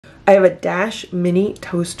I have a Dash Mini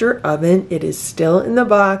Toaster Oven. It is still in the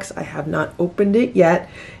box. I have not opened it yet.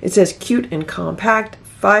 It says cute and compact,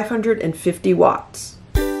 550 watts.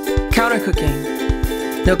 Counter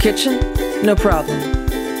cooking. No kitchen, no problem.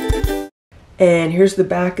 And here's the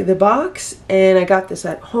back of the box, and I got this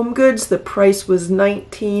at HomeGoods. The price was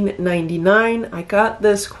 $19.99. I got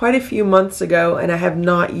this quite a few months ago and I have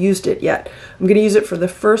not used it yet. I'm going to use it for the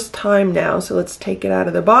first time now, so let's take it out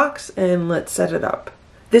of the box and let's set it up.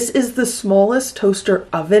 This is the smallest toaster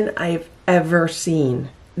oven I've ever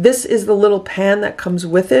seen. This is the little pan that comes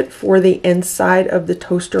with it for the inside of the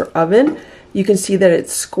toaster oven. You can see that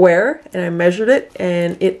it's square, and I measured it,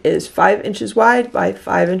 and it is 5 inches wide by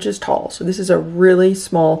 5 inches tall. So this is a really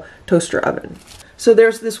small toaster oven. So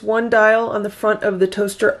there's this one dial on the front of the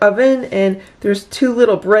toaster oven, and there's two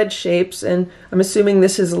little bread shapes, and I'm assuming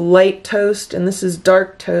this is light toast and this is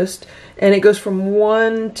dark toast, and it goes from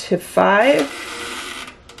 1 to 5.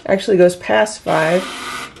 Actually goes past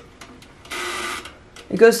 5.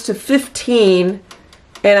 It goes to 15,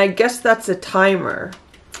 and I guess that's a timer.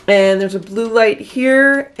 And there's a blue light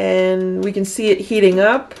here, and we can see it heating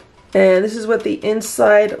up. And this is what the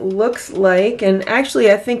inside looks like. And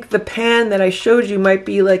actually, I think the pan that I showed you might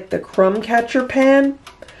be like the crumb catcher pan.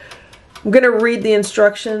 I'm going to read the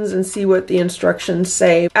instructions and see what the instructions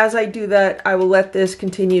say. As I do that, I will let this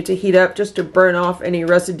continue to heat up just to burn off any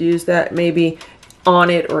residues that may be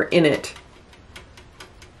on it or in it.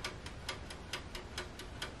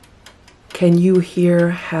 Can you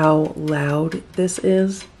hear how loud this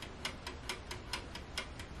is?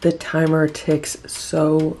 The timer ticks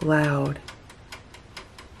so loud.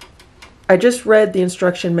 I just read the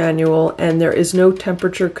instruction manual, and there is no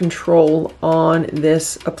temperature control on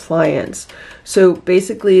this appliance. So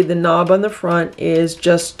basically the knob on the front is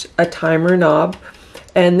just a timer knob,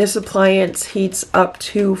 and this appliance heats up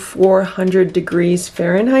to 400 degrees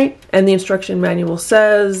Fahrenheit. And the instruction manual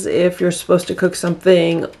says if you're supposed to cook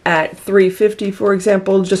something at 350, for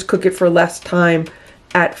example, just cook it for less time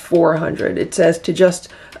at 400. It says to just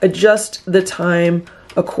adjust the time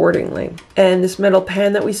accordingly. And this metal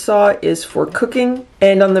pan that we saw is for cooking.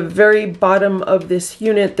 And on the very bottom of this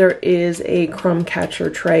unit, there is a crumb catcher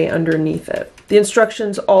tray underneath it. The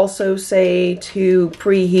instructions also say to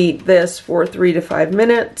preheat this for 3 to 5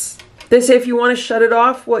 minutes. They say if you want to shut it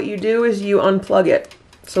off, what you do is you unplug it.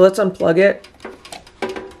 So let's unplug it.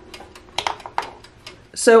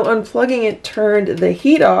 So unplugging it turned the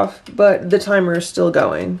heat off, but the timer is still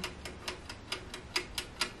going.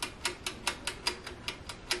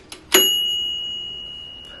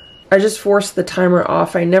 I just forced the timer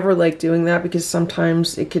off. I never like doing that because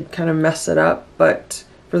sometimes it could kind of mess it up, but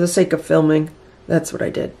for the sake of filming, that's what I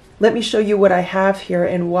did. Let me show you what I have here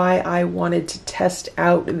and why I wanted to test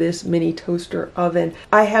out this mini toaster oven.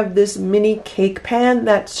 I have this mini cake pan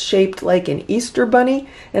that's shaped like an Easter bunny,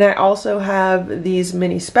 and I also have these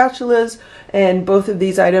mini spatulas, and both of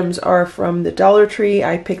these items are from the Dollar Tree.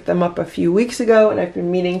 I picked them up a few weeks ago, and I've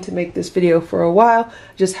been meaning to make this video for a while,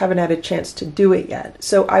 just haven't had a chance to do it yet.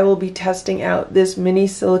 So I will be testing out this mini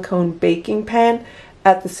silicone baking pan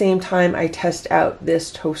at the same time I test out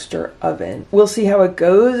this toaster oven. We'll see how it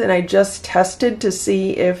goes, and I just tested to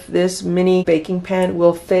see if this mini baking pan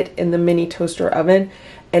will fit in the mini toaster oven,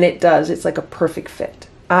 and it does. It's like a perfect fit.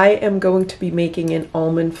 I am going to be making an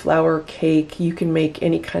almond flour cake. You can make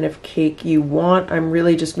any kind of cake you want. I'm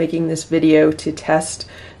really just making this video to test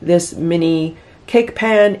this mini cake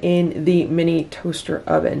pan in the mini toaster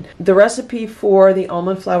oven. The recipe for the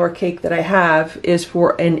almond flour cake that I have is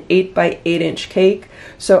for an 8 by 8 inch cake.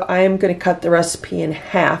 So I am going to cut the recipe in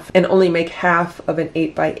half and only make half of an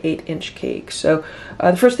 8 by 8 inch cake. So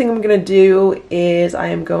the first thing I'm going to do is I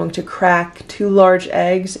am going to crack 2 large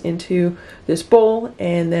eggs into this bowl,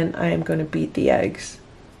 and then I am going to beat the eggs.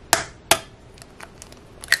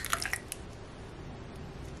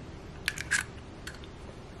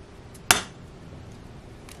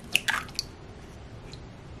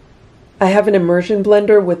 I have an immersion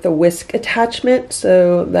blender with a whisk attachment,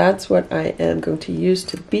 so that's what I am going to use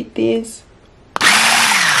to beat these.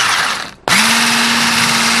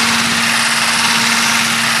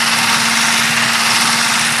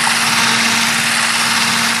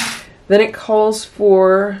 Then it calls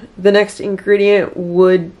for the next ingredient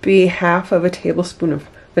would be half of a tablespoon of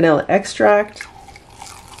vanilla extract.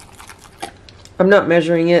 I'm not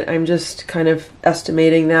measuring it, I'm just kind of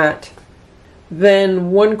estimating that.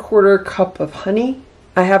 Then 1/4 cup of honey.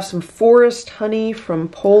 I have some forest honey from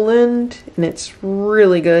Poland, and it's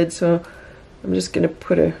really good, so I'm just going to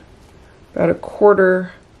put about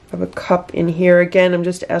 1/4 of a cup in here. Again, I'm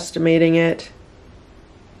just estimating it. .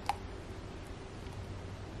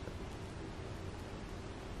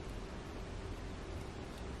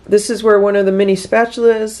 This is where one of the mini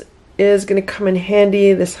spatulas is going to come in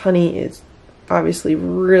handy. This honey is obviously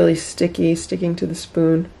really sticky, sticking to the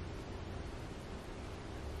spoon.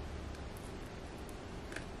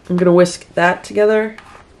 I'm going to whisk that together.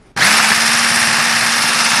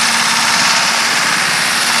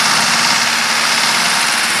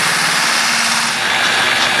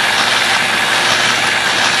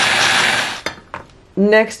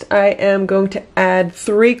 Next, I am going to add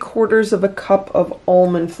 3/4 of a cup of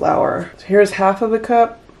almond flour. So here's half of a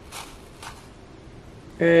cup,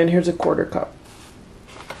 and here's a 1/4 cup.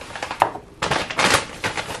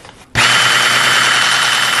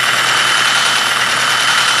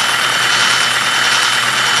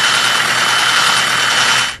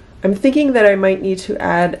 I'm thinking that I might need to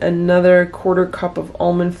add another 1/4 cup of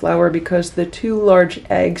almond flour because the 2 large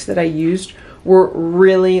eggs that I used were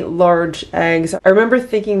really large eggs. I remember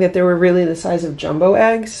thinking that they were really the size of jumbo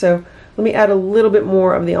eggs, so let me add a little bit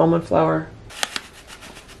more of the almond flour.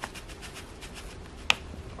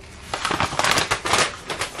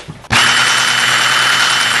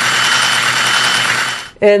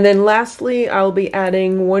 And then lastly, I'll be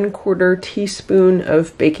adding 1/4 teaspoon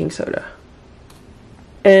of baking soda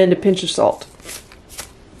and a pinch of salt.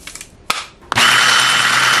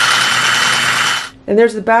 And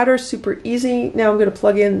there's the batter, super easy. Now I'm going to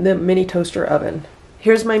plug in the mini toaster oven.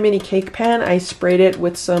 Here's my mini cake pan. I sprayed it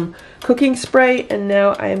with some cooking spray, and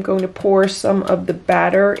now I am going to pour some of the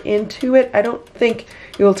batter into it. I don't think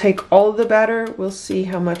it will take all of the batter. We'll see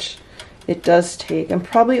how much it does take. I'm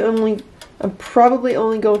probably only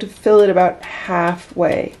going to fill it about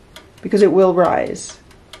halfway because it will rise.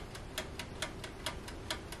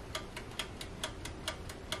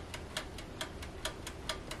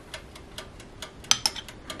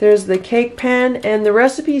 There's the cake pan, and the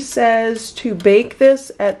recipe says to bake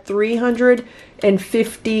this at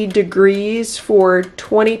 350 degrees for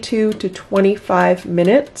 22 to 25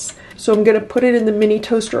 minutes. So I'm going to put it in the mini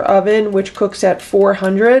toaster oven, which cooks at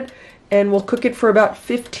 400, and we'll cook it for about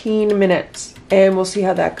 15 minutes, and we'll see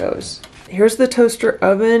how that goes. Here's the toaster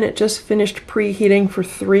oven. It just finished preheating for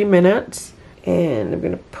 3 minutes, and I'm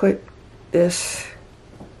going to put this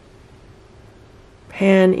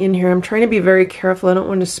pan in here. I'm trying to be very careful. I don't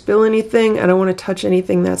want to spill anything. I don't want to touch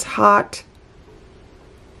anything that's hot.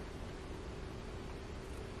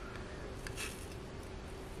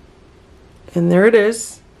 And there it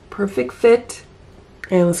is. Perfect fit.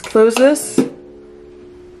 And let's close this.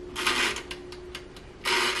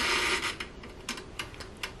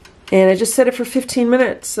 And I just set it for 15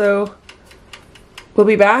 minutes, so we'll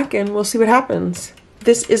be back and we'll see what happens.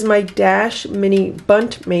 This is my Dash Mini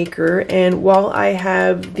Bundt Maker, and while I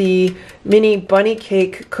have the mini bunny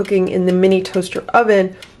cake cooking in the mini toaster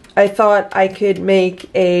oven, I thought I could make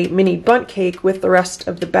a mini bundt cake with the rest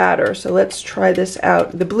of the batter. So let's try this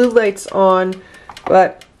out. The blue light's on,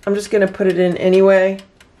 but I'm just going to put it in anyway.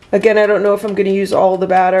 Again, I don't know if I'm going to use all the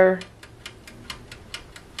batter.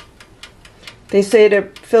 They say to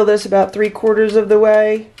fill this about 3/4 of the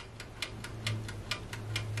way.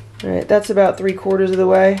 Alright, that's about 3/4 of the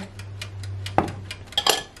way.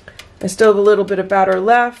 I still have a little bit of batter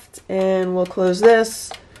left, and we'll close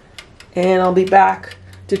this, and I'll be back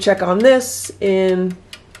to check on this in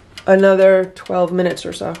another 12 minutes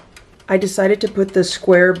or so. I decided to put the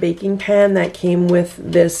square baking pan that came with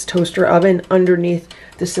this toaster oven underneath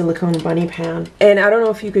the silicone bunny pan. And I don't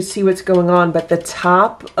know if you could see what's going on, but the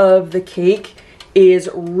top of the cake is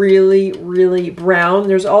really, really brown.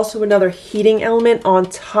 There's also another heating element on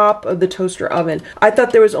top of the toaster oven. I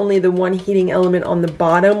thought there was only the one heating element on the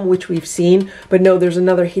bottom, which we've seen, but no, there's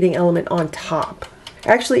another heating element on top.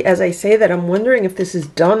 Actually, as I say that, I'm wondering if this is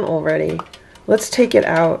done already. Let's take it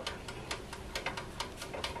out.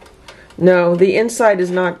 No, the inside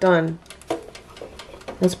is not done.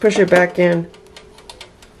 Let's push it back in.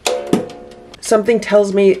 Something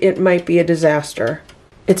tells me it might be a disaster.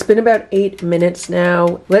 It's been about 8 minutes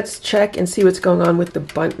now. Let's check and see what's going on with the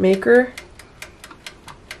Bundt Maker.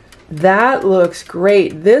 That looks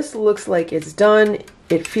great. This looks like it's done.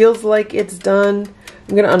 It feels like it's done.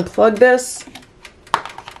 I'm going to unplug this,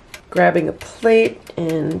 grabbing a plate,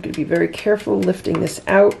 and I'm going to be very careful lifting this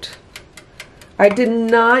out. I did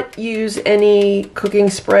not use any cooking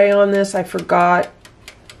spray on this. I forgot.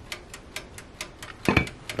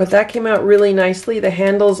 But that came out really nicely. The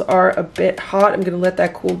handles are a bit hot. I'm going to let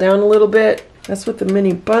that cool down a little bit. That's what the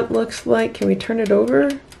mini bundt looks like. Can we turn it over?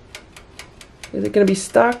 Is it going to be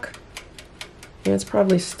stuck? Yeah, it's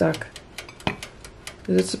probably stuck.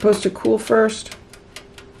 Is it supposed to cool first?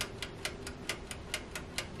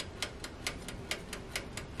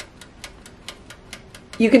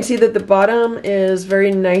 You can see that the bottom is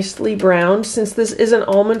very nicely browned. Since this is an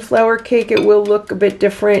almond flour cake, it will look a bit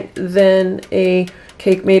different than a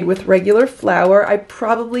cake made with regular flour. I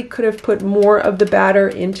probably could have put more of the batter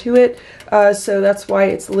into it, so that's why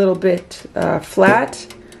it's a little bit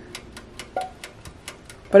flat.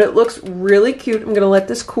 But it looks really cute. I'm going to let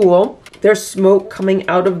this cool. There's smoke coming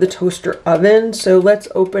out of the toaster oven, so let's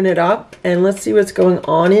open it up and let's see what's going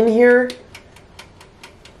on in here.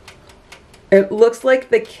 It looks like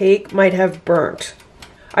the cake might have burnt.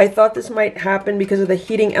 I thought this might happen because of the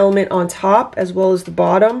heating element on top as well as the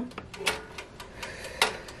bottom.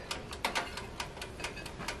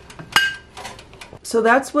 So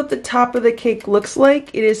that's what the top of the cake looks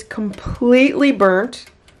like. It is completely burnt.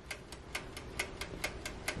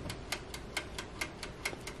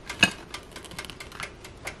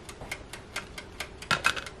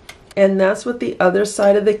 And that's what the other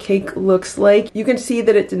side of the cake looks like. You can see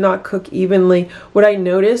that it did not cook evenly. What I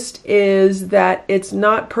noticed is that it's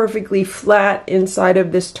not perfectly flat inside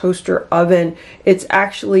of this toaster oven. It's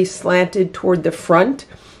actually slanted toward the front.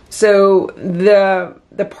 So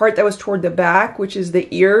the part that was toward the back, which is the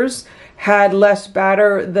ears, had less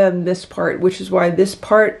batter than this part, which is why this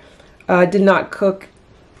part did not cook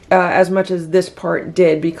as much as this part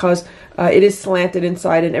did, because it is slanted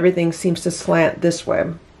inside and everything seems to slant this way.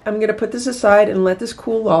 I'm going to put this aside and let this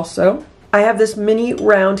cool also. I have this mini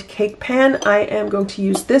round cake pan. I am going to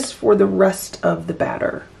use this for the rest of the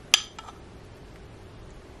batter.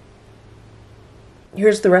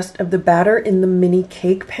 Here's the rest of the batter in the mini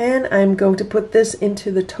cake pan. I'm going to put this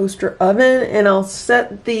into the toaster oven and I'll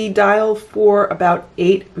set the dial for about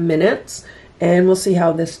 8 minutes and we'll see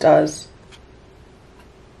how this does.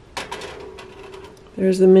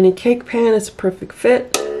 There's the mini cake pan. It's a perfect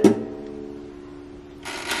fit.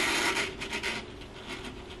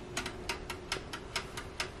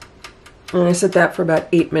 And I set that for about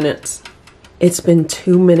 8 minutes. It's been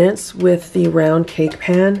 2 minutes with the round cake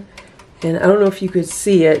pan. And I don't know if you could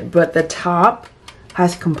see it, but the top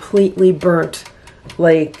has completely burnt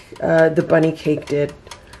like the bunny cake did.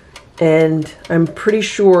 And I'm pretty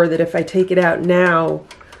sure that if I take it out now,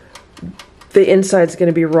 the inside's going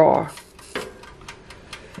to be raw.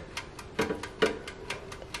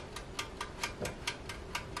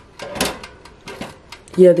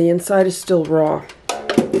 Yeah, the inside is still raw.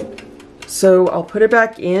 So I'll put it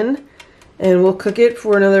back in and we'll cook it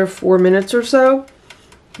for another 4 minutes or so.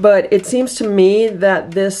 But it seems to me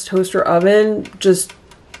that this toaster oven just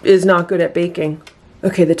is not good at baking.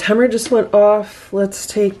 Okay, the timer just went off. Let's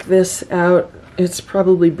take this out. It's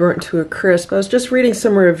probably burnt to a crisp. I was just reading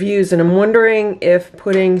some reviews and I'm wondering if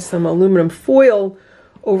putting some aluminum foil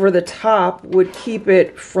over the top would keep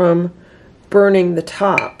it from burning the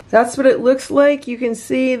top. That's what it looks like. You can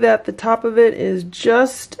see that the top of it is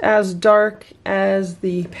just as dark as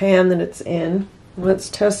the pan that it's in. Let's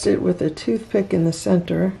test it with a toothpick in the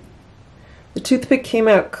center. The toothpick came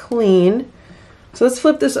out clean. So let's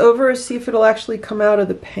flip this over and see if it'll actually come out of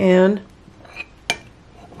the pan.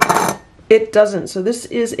 It doesn't. So this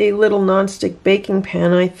is a little nonstick baking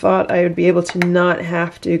pan. I thought I would be able to not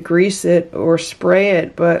have to grease it or spray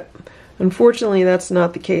it, but unfortunately that's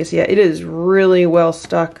not the case. Yeah, it is really well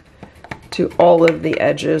stuck to all of the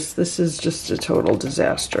edges. This is just a total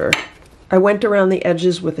disaster. I went around the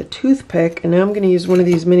edges with a toothpick, and now I'm going to use one of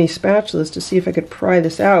these mini spatulas to see if I could pry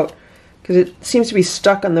this out, because it seems to be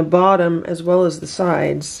stuck on the bottom as well as the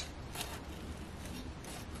sides.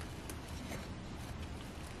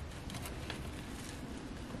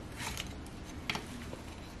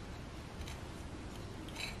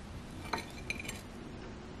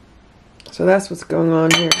 So that's what's going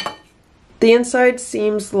on here. The inside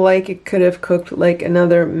seems like it could have cooked like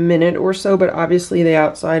another minute or so, but obviously the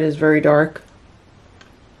outside is very dark.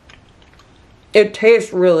 It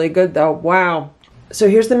tastes really good though, wow. So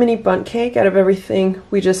here's the mini bundt cake. Out of everything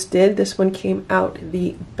we just did, this one came out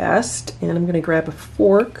the best. And I'm gonna grab a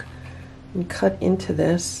fork and cut into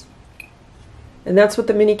this. And that's what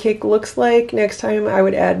the mini cake looks like. Next time I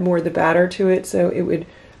would add more of the batter to it so it would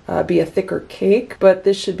be a thicker cake, but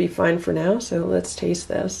this should be fine for now, so let's taste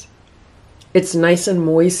this. It's nice and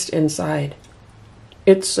moist inside.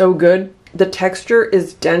 It's so good. The texture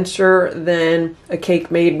is denser than a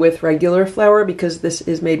cake made with regular flour because this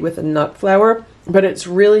is made with a nut flour, but it's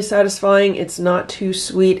really satisfying. It's not too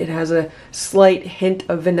sweet. It has a slight hint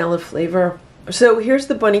of vanilla flavor. So here's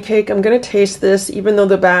the bunny cake. I'm gonna taste this even though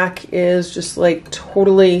the back is just like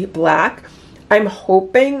totally black. I'm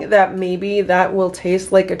hoping that maybe that will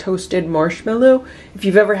taste like a toasted marshmallow. If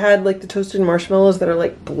you've ever had like the toasted marshmallows that are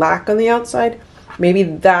like black on the outside, maybe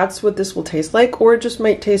that's what this will taste like, or it just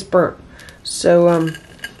might taste burnt. So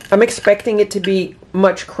I'm expecting it to be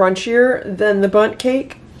much crunchier than the bundt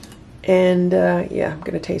cake. And yeah, I'm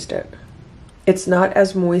gonna taste it. It's not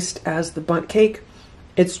as moist as the bundt cake.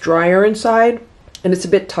 It's drier inside and it's a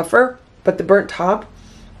bit tougher, but the burnt top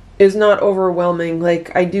is not overwhelming.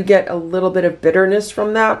 Like, I do get a little bit of bitterness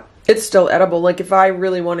from that. It's still edible. Like, if I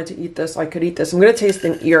really wanted to eat this, I could eat this. I'm gonna taste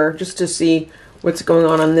an ear just to see what's going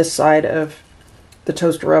on this side of the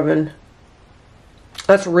toaster oven.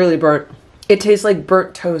 That's really burnt. It tastes like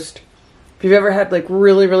burnt toast. If you've ever had like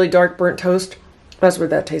really, really dark burnt toast, that's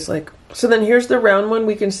what that tastes like. So then here's the round one.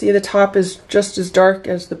 We can see the top is just as dark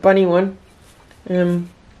as the bunny one.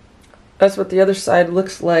 That's what the other side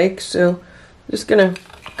looks like. So I'm just gonna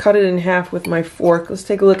cut it in half with my fork. Let's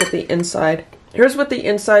take a look at the inside. Here's what the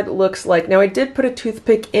inside looks like. Now, I did put a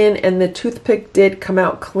toothpick in and the toothpick did come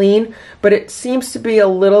out clean, but it seems to be a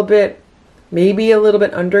little bit, maybe a little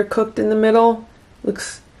bit undercooked in the middle.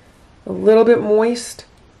 Looks a little bit moist.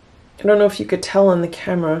 I don't know if you could tell on the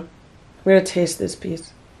camera. I'm gonna taste this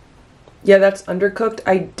piece. Yeah, that's undercooked.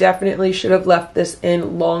 I definitely should have left this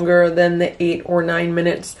in longer than the 8 or 9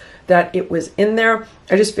 minutes that it was in there.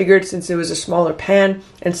 I just figured since it was a smaller pan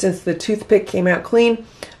and since the toothpick came out clean,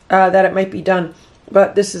 that it might be done.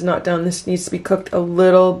 But this is not done. This needs to be cooked a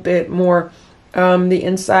little bit more. The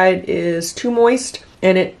inside is too moist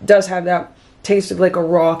and it does have that taste of like a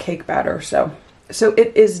raw cake batter. So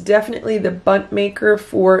it is definitely the bundt maker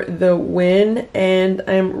for the win, and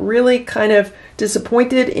I'm really kind of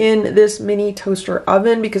disappointed in this mini toaster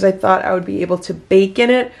oven because I thought I would be able to bake in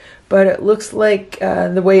it, but it looks like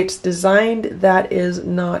the way it's designed, that is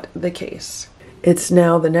not the case. It's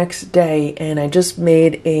now the next day and I just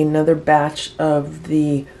made another batch of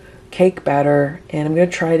the cake batter and I'm going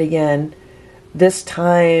to try it again, this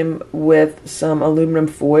time with some aluminum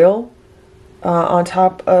foil on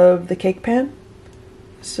top of the cake pan.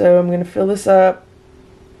 So I'm going to fill this up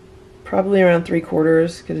probably around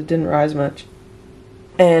 3/4 because it didn't rise much.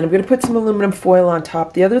 And I'm going to put some aluminum foil on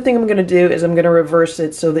top. The other thing I'm going to do is I'm going to reverse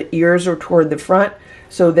it so the ears are toward the front.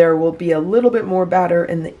 So there will be a little bit more batter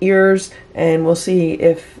in the ears and we'll see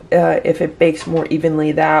if it bakes more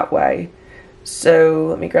evenly that way. So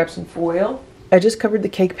let me grab some foil. I just covered the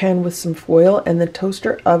cake pan with some foil and the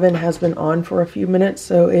toaster oven has been on for a few minutes,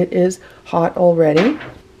 so it is hot already.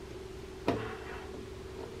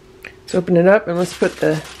 Let's open it up and let's put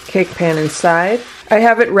the cake pan inside. I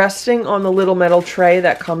have it resting on the little metal tray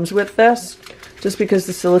that comes with this, just because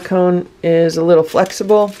the silicone is a little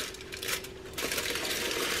flexible.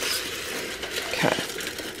 Okay.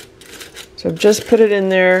 So I've just put it in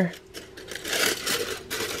there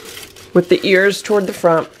with the ears toward the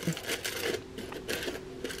front.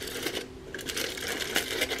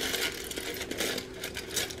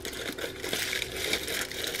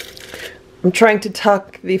 I'm trying to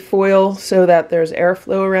tuck the foil so that there's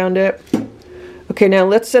airflow around it. Okay, now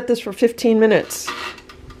let's set this for 15 minutes.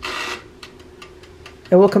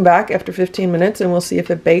 And we'll come back after 15 minutes and we'll see if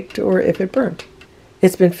it baked or if it burnt.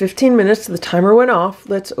 It's been 15 minutes, the timer went off.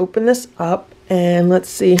 Let's open this up and let's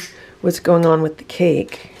see what's going on with the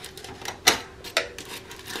cake.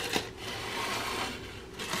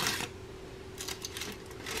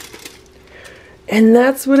 And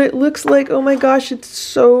that's what it looks like. Oh my gosh, it's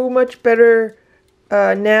so much better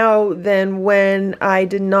now than when I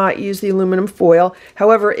did not use the aluminum foil.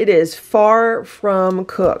 However, it is far from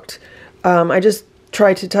cooked. I just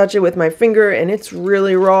tried to touch it with my finger and it's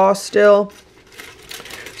really raw still.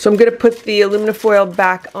 So I'm going to put the aluminum foil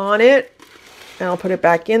back on it and I'll put it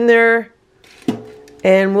back in there.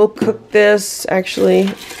 And we'll cook this, actually,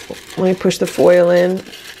 let me push the foil in.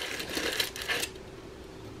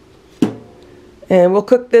 And we'll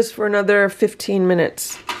cook this for another 15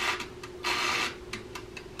 minutes.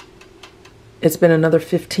 It's been another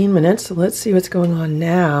 15 minutes, so let's see what's going on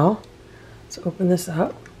now. Let's open this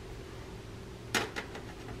up.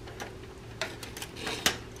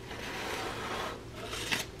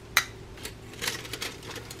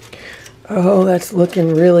 Oh, that's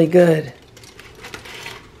looking really good.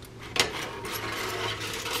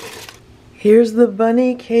 Here's the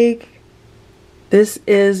bunny cake. This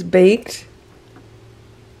is baked.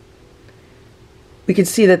 We can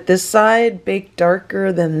see that this side baked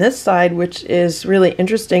darker than this side, which is really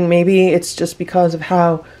interesting. Maybe it's just because of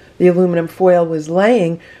how the aluminum foil was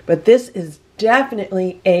laying, but this is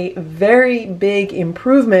definitely a very big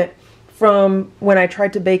improvement from when I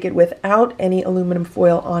tried to bake it without any aluminum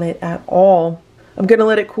foil on it at all. I'm going to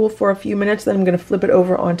let it cool for a few minutes, then I'm going to flip it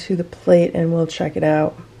over onto the plate and we'll check it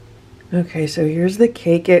out. Okay, so here's the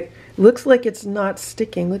cake. It looks like it's not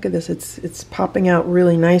sticking. Look at this, it's popping out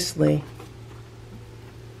really nicely.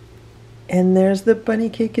 And there's the bunny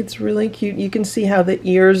cake. It's really cute. You can see how the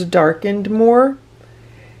ears darkened more.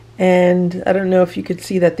 And I don't know if you could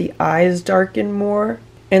see that the eyes darkened more.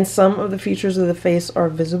 And some of the features of the face are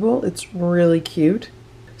visible. It's really cute.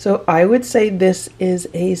 So I would say this is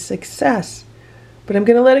a success. But I'm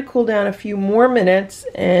going to let it cool down a few more minutes,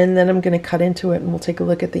 and then I'm going to cut into it and we'll take a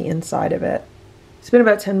look at the inside of it. It's been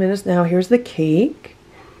about 10 minutes now. Here's the cake.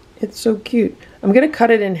 It's so cute. I'm going to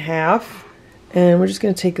cut it in half, and we're just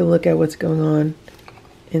going to take a look at what's going on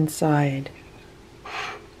inside.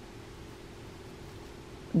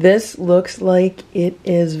 This looks like it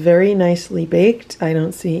is very nicely baked. I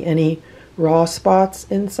don't see any raw spots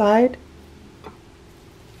inside.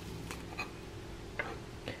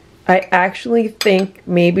 I actually think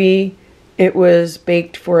maybe it was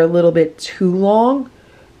baked for a little bit too long.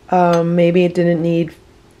 Maybe it didn't need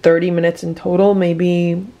 30 minutes in total.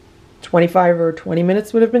 Maybe 25 or 20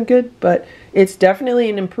 minutes would have been good, but it's definitely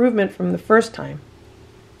an improvement from the first time.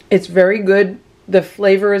 It's very good. The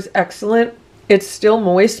flavor is excellent. It's still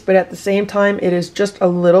moist, but at the same time, it is just a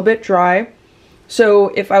little bit dry. So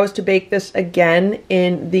if I was to bake this again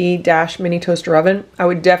in the Dash Mini Toaster Oven, I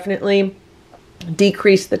would definitely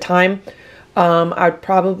decrease the time. I'd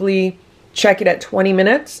probably check it at 20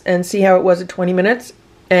 minutes and see how it was at 20 minutes.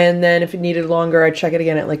 And then if it needed longer, I'd check it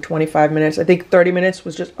again at like 25 minutes. I think 30 minutes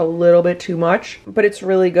was just a little bit too much, but it's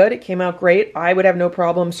really good. It came out great. I would have no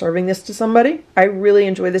problem serving this to somebody. I really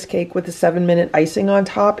enjoy this cake with the 7-minute icing on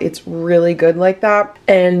top. It's really good like that.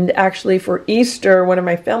 And actually for Easter, one of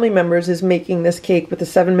my family members is making this cake with the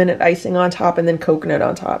 7-minute icing on top and then coconut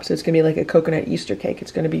on top. So it's gonna be like a coconut Easter cake.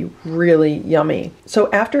 It's gonna be really yummy. So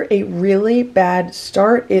after a really bad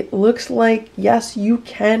start, it looks like, yes, you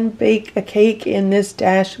can bake a cake in this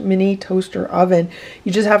Dash Mini Toaster Oven.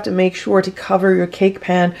 You just have to make sure to cover your cake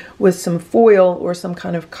pan with some foil or some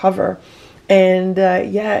kind of cover. And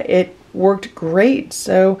yeah, it worked great.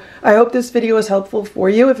 So I hope this video was helpful for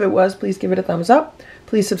you. If it was, please give it a thumbs up.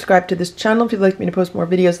 Please subscribe to this channel if you'd like me to post more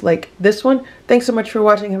videos like this one. Thanks so much for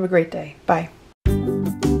watching. Have a great day. Bye.